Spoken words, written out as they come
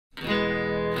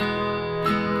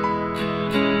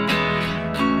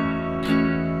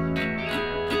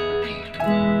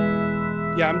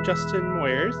I'm Justin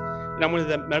Moyers, and I'm one of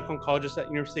the medical oncologists at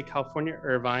University of California,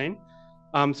 Irvine.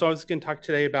 So I was going to talk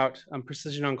today about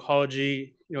precision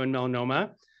oncology, in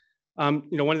melanoma. One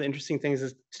of the interesting things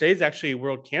is today is actually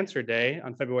World Cancer Day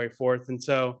on February 4th, and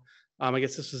so I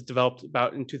guess this was developed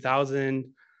about in 2000,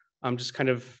 just kind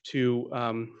of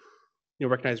to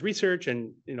recognize research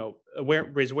and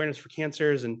raise awareness for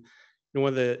cancers. And one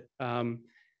of the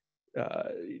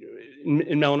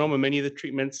in melanoma, many of the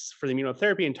treatments for the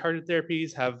immunotherapy and targeted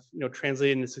therapies have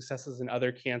translated into successes in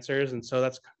other cancers, and so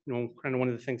that's kind of one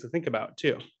of the things to think about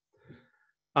too.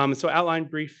 So outline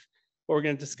brief what we're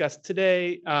going to discuss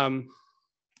today.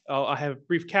 I'll have a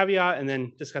brief caveat and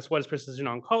then discuss what is precision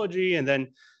oncology, and then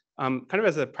kind of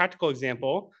as a practical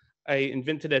example, I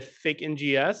invented a fake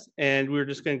NGS, and we were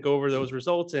just going to go over those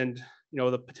results and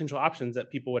the potential options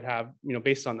that people would have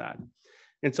based on that.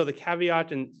 And so the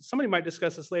caveat, and somebody might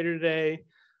discuss this later today,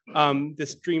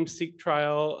 this DREAM-seq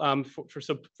trial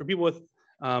for people with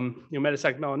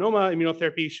metastatic melanoma,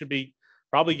 immunotherapy should be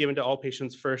probably given to all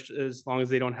patients first, as long as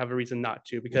they don't have a reason not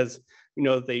to, because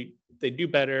they do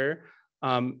better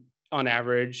on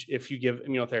average if you give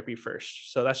immunotherapy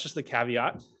first. So that's just the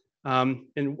caveat.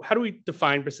 And how do we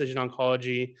define precision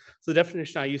oncology? So the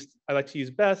definition I like to use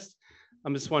best,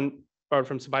 this one borrowed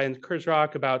from Sabaya and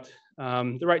Kurzrock about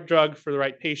the right drug for the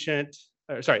right patient,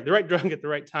 the right drug at the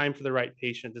right time for the right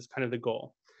patient is kind of the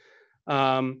goal.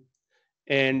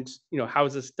 And how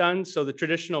is this done? So the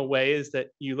traditional way is that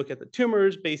you look at the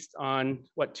tumors based on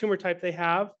what tumor type they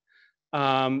have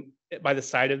by the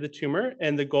side of the tumor.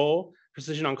 And the goal,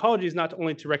 precision oncology, is not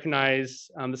only to recognize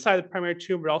the side of the primary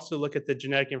tumor, but also look at the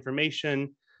genetic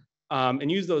information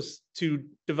and use those to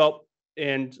develop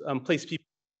and place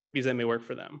therapies that may work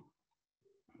for them.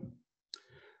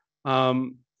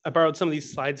 I borrowed some of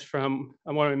these slides from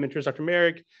one of my mentors, Dr.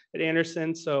 Merrick at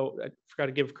Anderson, so I forgot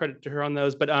to give credit to her on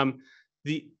those, but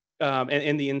the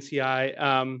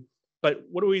NCI. But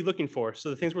what are we looking for?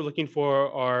 So the things we're looking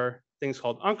for are things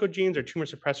called oncogenes or tumor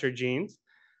suppressor genes.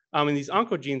 And these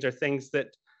oncogenes are things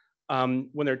that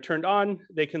when they're turned on,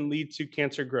 they can lead to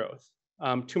cancer growth.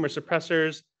 Tumor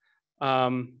suppressors,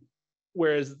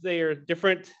 whereas they are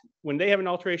different, when they have an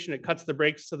alteration, it cuts the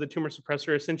brakes of the tumor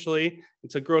suppressor essentially,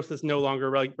 and so growth is no longer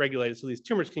regulated. So these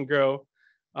tumors can grow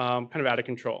kind of out of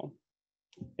control.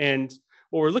 And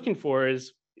what we're looking for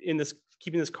is, in this,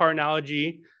 keeping this car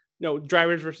analogy,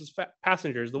 drivers versus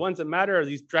passengers. The ones that matter are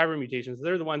these driver mutations.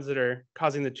 They're the ones that are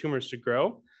causing the tumors to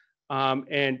grow.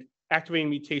 And activating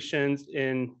mutations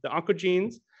in the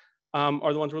oncogenes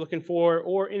are the ones we're looking for,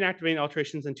 or inactivating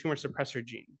alterations in tumor suppressor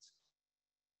genes.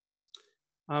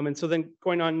 And so then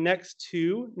going on next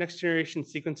to next generation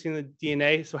sequencing of the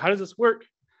DNA. So how does this work?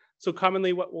 So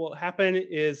commonly what will happen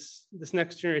is this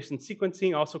next generation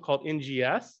sequencing, also called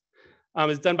NGS,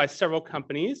 is done by several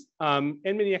companies. And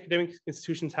many academic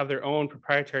institutions have their own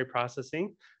proprietary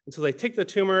processing. And so they take the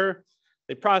tumor,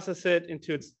 they process it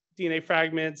into its DNA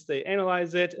fragments, they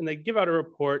analyze it, and they give out a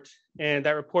report. And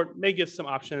that report may give some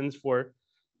options for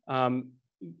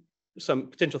some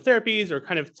potential therapies, or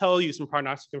kind of tell you some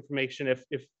prognostic information if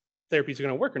therapies are going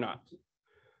to work or not.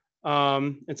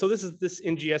 And so this is this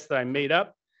NGS that I made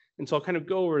up. And so I'll kind of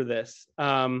go over this.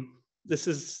 This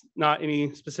is not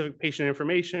any specific patient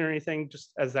information or anything,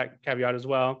 just as that caveat as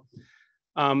well.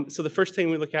 So the first thing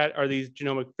we look at are these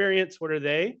genomic variants. What are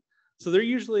they? So they're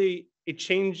usually a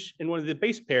change in one of the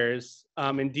base pairs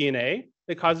in DNA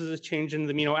that causes a change in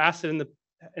the amino acid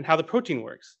and how the protein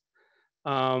works.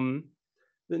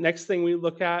 The next thing we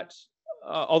look at,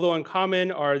 although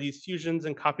uncommon, are these fusions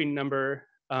and copy number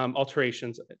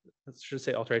alterations. I should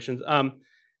say alterations.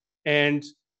 And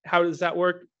how does that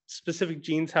work? Specific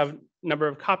genes have number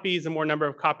of copies. The more number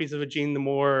of copies of a gene, the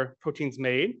more proteins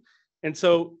made. And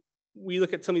so we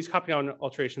look at some of these copy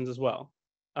alterations as well.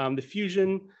 The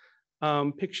fusion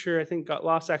picture, I think, got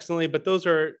lost accidentally, but those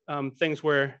are things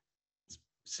where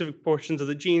specific portions of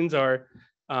the genes are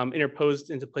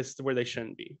interposed into places where they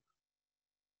shouldn't be.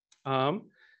 And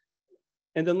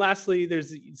then lastly, there's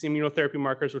the immunotherapy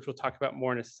markers, which we'll talk about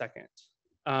more in a second.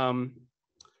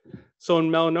 So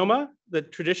in melanoma, the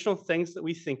traditional things that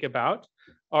we think about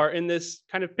are in this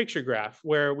kind of picture graph,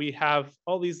 where we have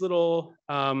all these little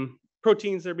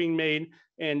proteins that are being made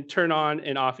and turn on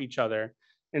and off each other.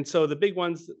 And so the big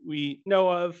ones that we know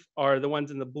of are the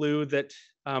ones in the blue that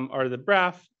are the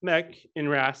BRAF, MEK, and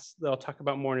RAS that I'll talk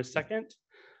about more in a second.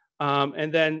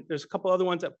 And then there's a couple other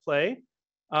ones at play,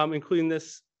 including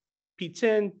this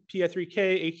P10, PI3K,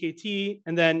 AKT,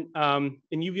 and then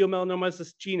in uveal melanomas,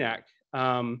 this GNAC.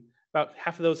 About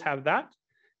half of those have that,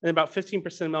 and about 15%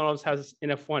 of melanomas has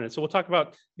NF1. And so we'll talk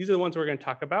about, these are the ones we're going to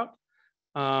talk about.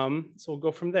 So we'll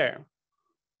go from there.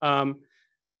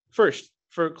 First,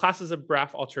 for classes of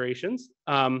BRAF alterations,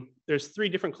 there's 3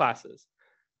 different classes.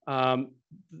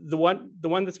 The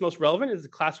one that's most relevant is the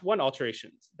class 1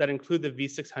 alterations that include the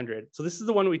V600. So this is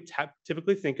the one we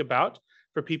typically think about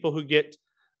for people who get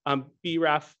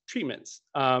BRAF treatments.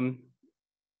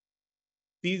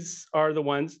 These are the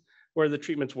ones where the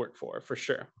treatments work for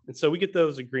sure. And so we get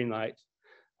those a green light.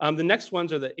 The next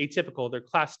ones are the atypical. They're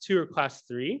class 2 or class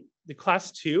 3. The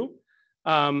class 2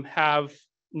 have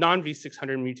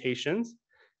non-V600 mutations,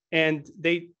 and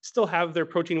they still have their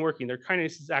protein working. Their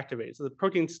kinase is activated, so the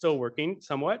protein's still working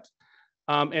somewhat,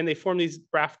 and they form these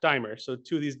BRAF dimers. So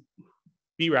 2 of these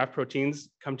BRAF proteins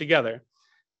come together,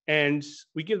 and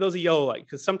we give those a yellow light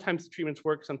because sometimes the treatments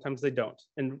work, sometimes they don't,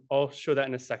 and I'll show that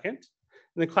in a second.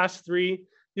 And then class 3,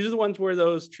 these are the ones where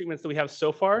those treatments that we have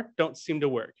so far don't seem to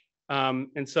work.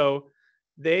 And so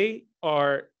they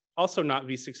are also not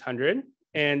V600,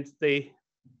 and they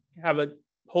have a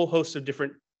whole host of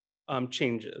different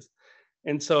changes.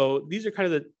 And so these are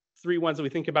kind of the 3 ones that we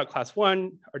think about. Class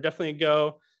 1 are definitely a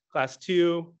go. Class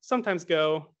 2, sometimes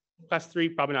go. Class 3,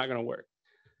 probably not going to work.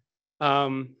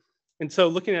 And so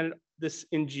looking at this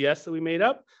NGS that we made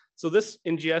up, so this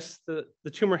NGS,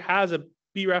 the tumor has a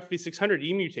BRAF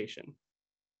V600E mutation,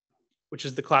 which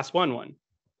is the class 1 one.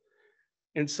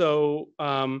 And so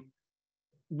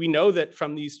we know that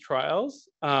from these trials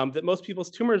that most people's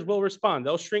tumors will respond.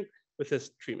 They'll shrink with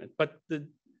this treatment, but the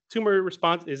tumor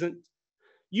response isn't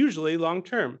usually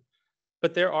long-term.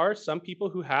 But there are some people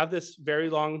who have this very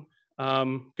long,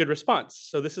 good response.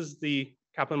 So this is the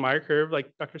Kaplan-Meier curve,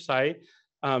 like Dr. Sai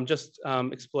just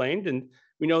explained. And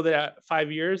we know that at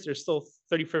 5 years, there's still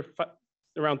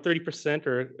around 30%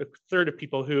 or a third of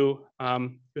people who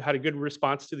had a good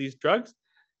response to these drugs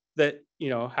that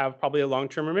have probably a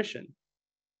long-term remission.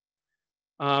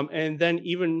 And then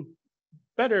even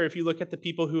better, if you look at the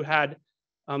people who had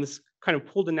this kind of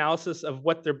pooled analysis of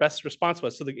what their best response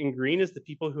was. So in green is the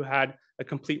people who had a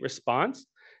complete response.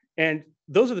 And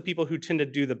those are the people who tend to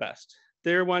do the best.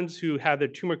 They're ones who have their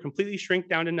tumor completely shrink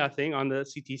down to nothing on the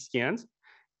CT scans.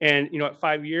 And at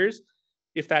 5 years,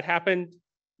 if that happened,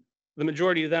 the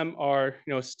majority of them are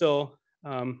still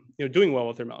doing well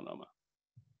with their melanoma.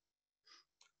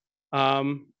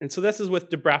 And so this is with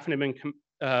dabrafenib and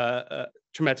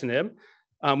trametinib.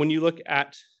 When you look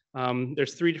at,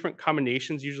 there's 3 different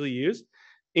combinations usually used.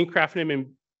 Incrafenib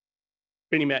and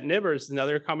binimetinib is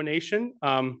another combination,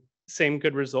 same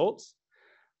good results.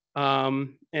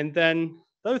 And then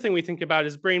the other thing we think about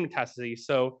is brain metastases.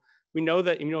 So we know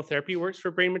that immunotherapy works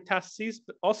for brain metastases,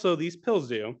 but also these pills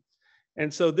do.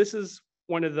 And so this is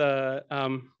one of the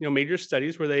major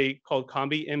studies where they called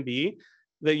COMBI-MB.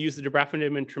 They use the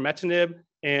dabrafenib and trametinib,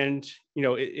 and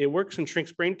it works and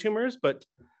shrinks brain tumors, but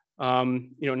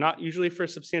not usually for a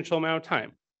substantial amount of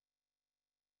time.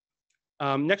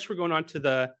 Next, we're going on to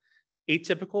the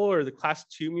atypical or the class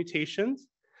 2 mutations.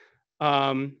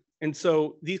 And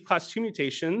so these class 2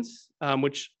 mutations,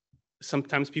 which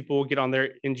sometimes people will get on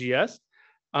their NGS,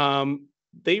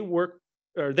 they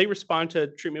respond to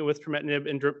treatment with trametinib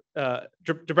and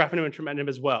dabrafenib and trametinib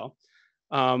as well.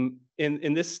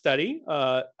 In this study,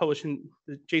 published in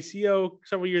the JCO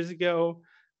several years ago,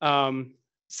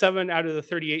 7 out of the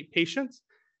 38 patients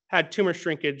had tumor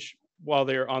shrinkage while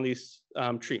they were on these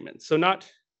treatments. So not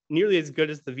nearly as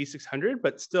good as the V600,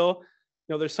 but still,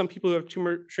 there's some people who have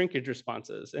tumor shrinkage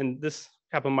responses, and this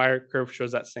Kaplan-Meier curve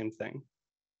shows that same thing.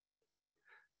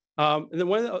 And then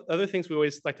one of the other things we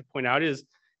always like to point out is,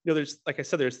 there's, like I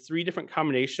said, there's 3 different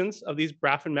combinations of these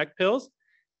BRAF and MEK pills,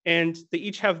 and they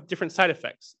each have different side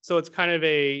effects. So it's kind of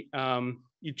a,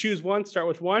 you choose one, start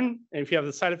with one, and if you have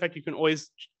the side effect, you can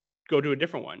always go to a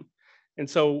different one. And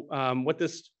so what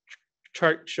this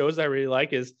chart shows I really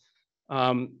like is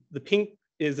the pink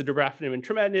is the dabrafenib and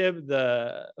trametinib,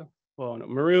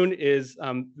 maroon is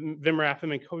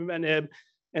vimorafenib and cobimetinib,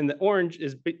 and the orange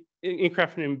is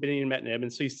incrafenib and binimetinib.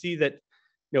 And so you see that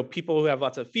people who have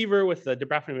lots of fever with the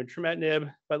dabrafenib and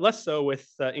trametinib, but less so with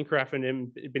incrafenib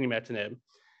and binimetinib.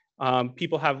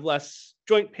 People have less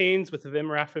joint pains with the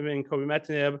vimorafenib and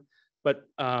cobimetinib, but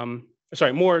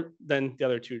more than the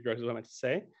other 2 drugs, is what I meant to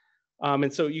say.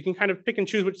 And so you can kind of pick and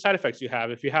choose which side effects you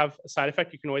have. If you have a side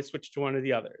effect, you can always switch to one of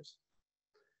the others.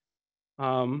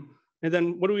 And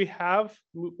then what do we have?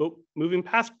 Moving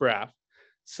past BRAF.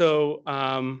 So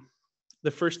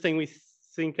the first thing we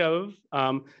think of,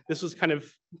 this was kind of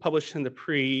published in the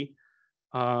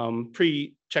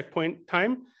pre-checkpoint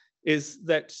time, is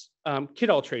that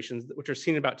KIT alterations, which are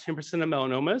seen in about 10% of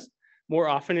melanomas, more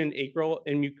often in acral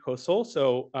and mucosal.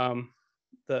 So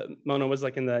the melanomas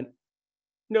like in the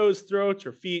nose, throat,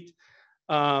 or feet.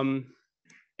 And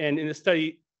in a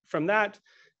study from that,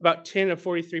 about 10 of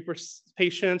 43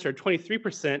 patients, or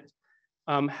 23%,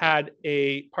 had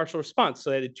a partial response. So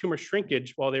they had tumor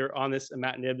shrinkage while they were on this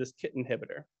imatinib, this KIT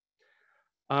inhibitor.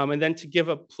 And then to give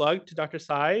a plug to Dr.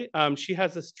 Sai, she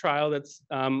has this trial that's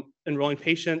enrolling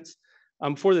patients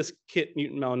for this KIT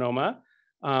mutant melanoma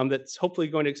that's hopefully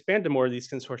going to expand to more of these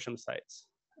consortium sites.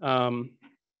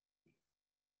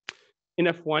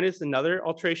 NF1 is another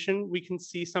alteration we can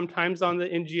see sometimes on the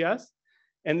NGS.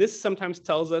 And this sometimes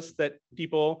tells us that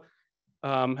people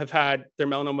have had their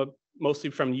melanoma mostly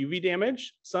from UV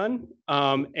damage, sun,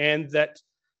 and that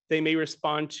they may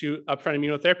respond to upfront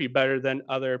immunotherapy better than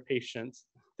other patients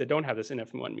that don't have this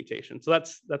NF1 mutation. So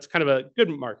that's kind of a good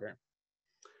marker.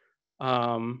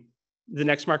 The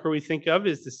next marker we think of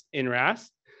is this NRAS.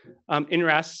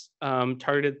 NRAS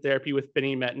targeted therapy with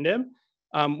binimetinib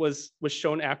was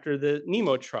shown after the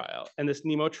NEMO trial. And this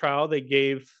NEMO trial, they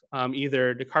gave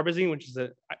either dacarbazine, which is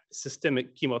a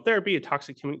systemic chemotherapy, a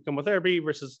toxic chemotherapy,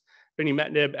 versus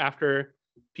binimetinib after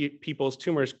people's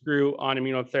tumors grew on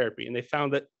immunotherapy. And they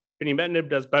found that binimetinib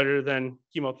does better than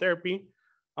chemotherapy.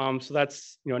 So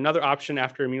that's another option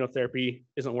after immunotherapy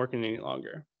isn't working any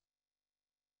longer.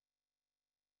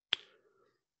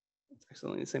 It's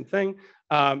actually the same thing.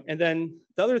 And then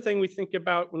the other thing we think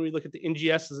about when we look at the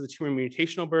NGS is the tumor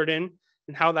mutational burden,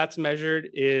 and how that's measured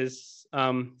is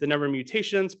the number of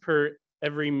mutations per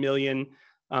every million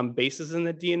bases in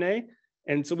the DNA.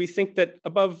 And so we think that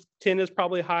above 10 is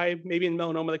probably high. Maybe in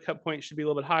melanoma, the cut point should be a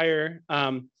little bit higher.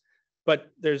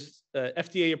 But there's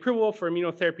FDA approval for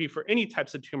immunotherapy for any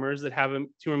types of tumors that have a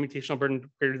tumor mutational burden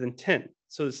greater than 10.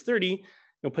 So this 30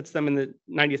 puts them in the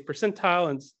 90th percentile,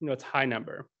 and it's a high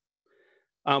number.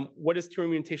 What is tumor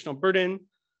mutational burden?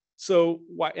 So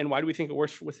why do we think it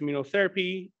works with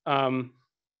immunotherapy?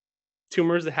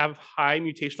 Tumors that have high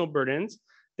mutational burdens,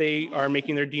 they are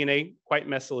making their DNA quite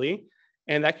messily,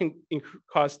 and that can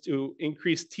cause to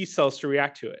increase T cells to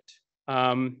react to it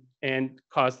and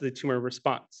cause the tumor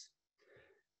response.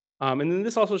 And then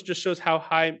this also just shows how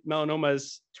high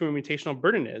melanoma's tumor mutational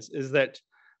burden is that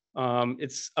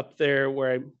it's up there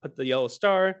where I put the yellow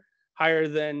star, higher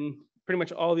than pretty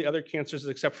much all the other cancers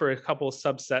except for a couple of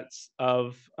subsets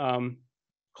of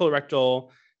colorectal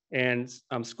and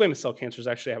squamous cell cancers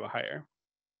actually have a higher.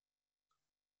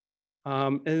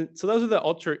 And so those are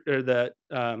the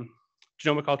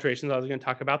genomic alterations I was going to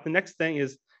talk about. The next thing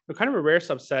is kind of a rare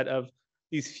subset of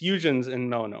these fusions in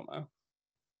melanoma.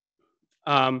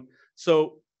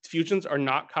 So fusions are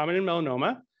not common in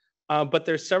melanoma, but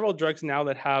there's several drugs now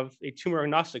that have a tumor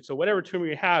agnostic. So whatever tumor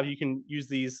you have, you can use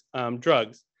these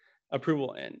drugs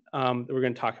approval in that we're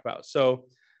going to talk about. So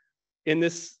in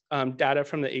this data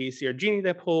from the AACR Genie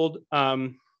that pulled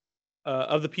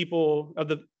of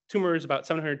the tumors, about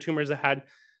 700 tumors that had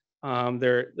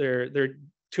their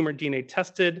tumor DNA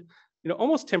tested,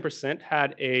 almost 10%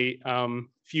 had a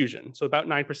fusion. So about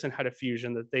 9% had a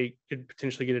fusion that they could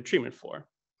potentially get a treatment for.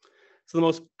 So the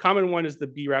most common one is the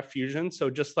BRAF fusion. So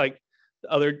just like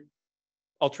the other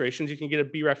alterations, you can get a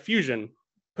BRAF fusion,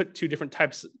 put two different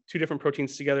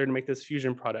proteins together to make this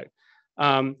fusion product.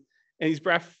 And these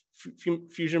BRAF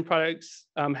fusion products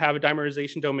have a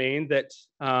dimerization domain that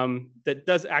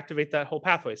does activate that whole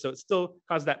pathway. So it still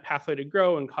causes that pathway to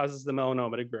grow and causes the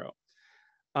melanoma to grow.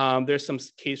 There's some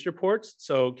case reports.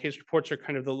 So case reports are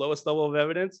kind of the lowest level of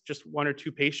evidence, just 1 or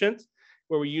 2 patients,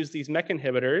 where we use these MEK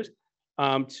inhibitors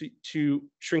to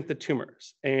shrink the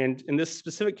tumors. And in this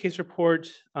specific case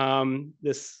report,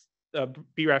 this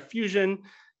BRAF fusion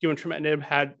given trametinib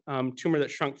had tumor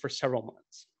that shrunk for several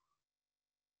months.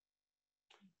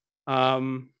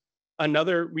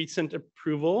 Another recent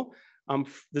approval,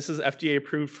 this is FDA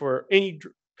approved for any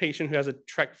patient who has a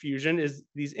TRK fusion, is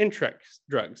these NTRK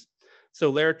drugs.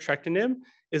 So larotrectinib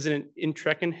is an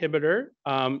NTRK inhibitor,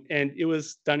 and it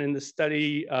was done in the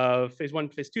study of phase 1,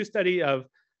 phase 2 study of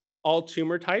all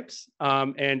tumor types.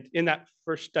 And in that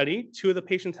first study, 2 of the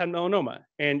patients had melanoma.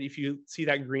 And if you see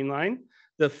that green line,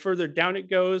 the further down it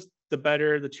goes, the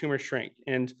better the tumor shrank.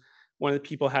 And one of the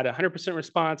people had 100%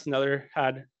 response, another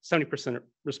had 70%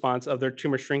 response of their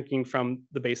tumor shrinking from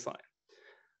the baseline.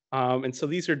 And so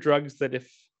these are drugs that if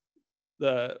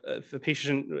the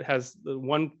patient has the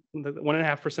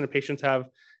 1.5% of patients have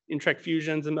NTRK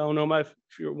fusions and melanoma, if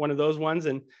you're one of those ones,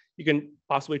 and you can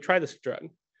possibly try this drug.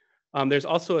 There's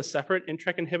also a separate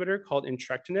NTRK inhibitor called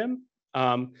entrectinib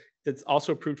that's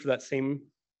also approved for that same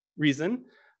reason,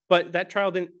 but that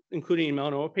trial didn't include any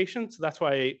melanoma patients, so that's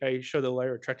why I show the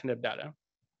larotrectinib data.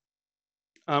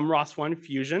 ROS1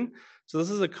 fusion. So this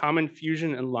is a common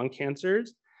fusion in lung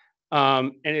cancers,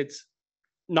 and it's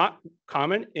not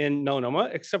common in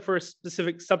melanoma, except for a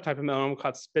specific subtype of melanoma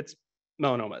called Spitz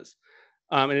melanomas.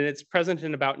 And it's present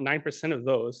in about 9% of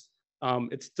those.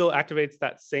 It still activates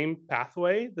that same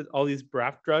pathway that all these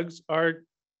BRAF drugs are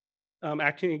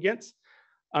acting against.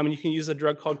 And you can use a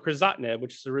drug called crizotinib,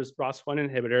 which is a ROS1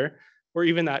 inhibitor, or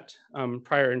even that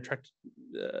prior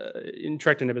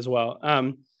entrectinib as well.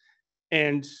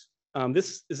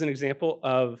 This is an example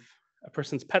of a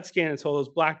person's PET scan. It's all those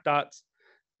black dots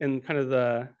in kind of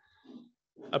the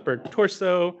upper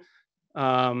torso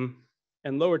and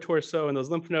lower torso, and those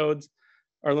lymph nodes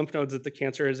are lymph nodes that the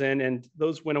cancer is in, and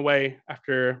those went away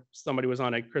after somebody was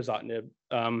on a crizotinib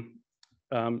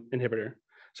inhibitor.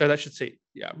 Sorry, that should say,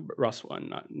 yeah, ROS1,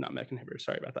 not MEK inhibitor.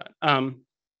 Sorry about that.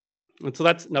 And so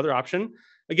that's another option.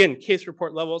 Again, case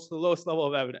report levels, the lowest level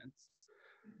of evidence,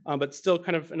 but still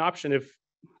kind of an option if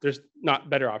there's not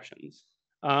better options.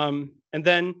 And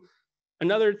then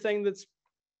another thing that's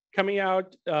coming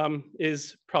out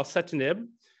is pralsetinib.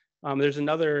 There's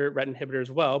another RET inhibitor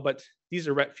as well, but these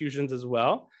are RET fusions as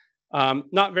well.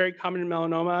 Not very common in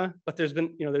melanoma, but there's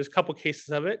been, there's a couple cases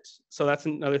of it. So that's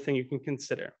another thing you can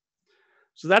consider.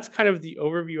 So that's kind of the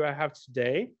overview I have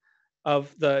today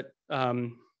of the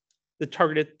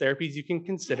targeted therapies you can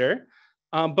consider.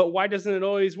 But why doesn't it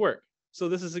always work? So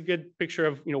this is a good picture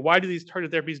of, why do these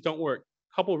targeted therapies don't work?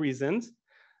 Couple reasons.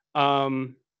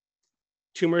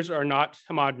 Tumors are not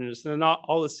homogeneous. They're not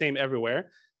all the same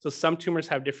everywhere. So some tumors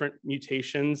have different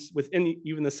mutations within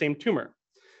even the same tumor.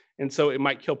 And so it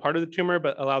might kill part of the tumor,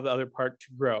 but allow the other part to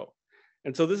grow.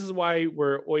 And so this is why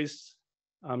we're always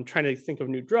trying to think of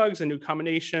new drugs and new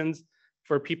combinations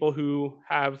for people who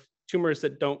have tumors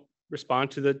that don't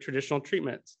respond to the traditional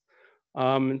treatments.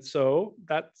 And so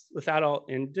with that, I'll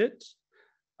end it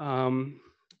on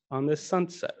this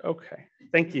sunset. Okay,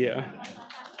 thank you.